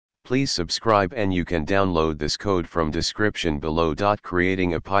Please subscribe and you can download this code from description below.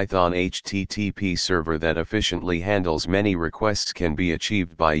 Creating a Python HTTP server that efficiently handles many requests can be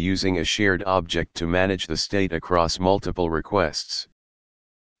achieved by using a shared object to manage the state across multiple requests.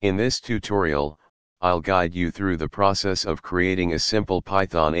 In this tutorial, I'll guide you through the process of creating a simple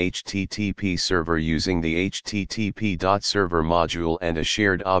Python HTTP server using the http.server module and a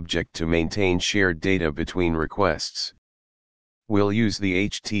shared object to maintain shared data between requests. We'll use the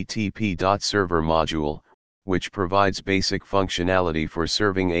http.server module, which provides basic functionality for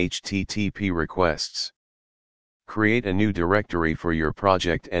serving HTTP requests. Create a new directory for your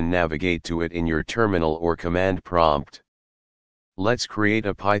project and navigate to it in your terminal or command prompt. Let's create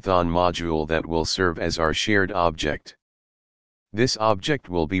a Python module that will serve as our shared object. This object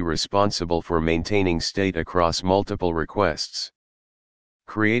will be responsible for maintaining state across multiple requests.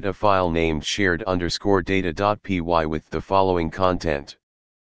 Create a file named shared_data.py with the following content.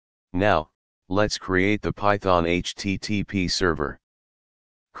 Now, let's create the Python HTTP server.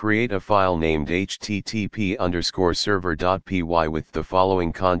 Create a file named http_server.py with the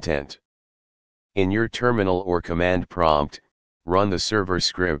following content. In your terminal or command prompt, run the server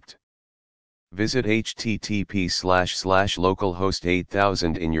script. Visit http://localhost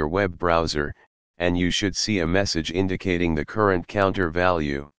 8000 in your web browser, and you should see a message indicating the current counter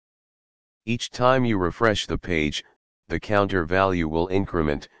value. Each time you refresh the page, the counter value will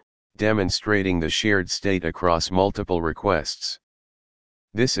increment, demonstrating the shared state across multiple requests.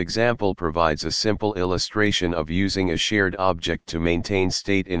 This example provides a simple illustration of using a shared object to maintain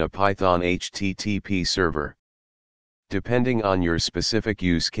state in a Python HTTP server. Depending on your specific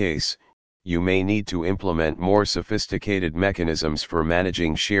use case, you may need to implement more sophisticated mechanisms for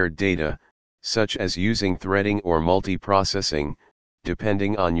managing shared data, such as using threading or multiprocessing,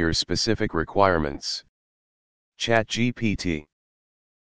 depending on your specific requirements. ChatGPT.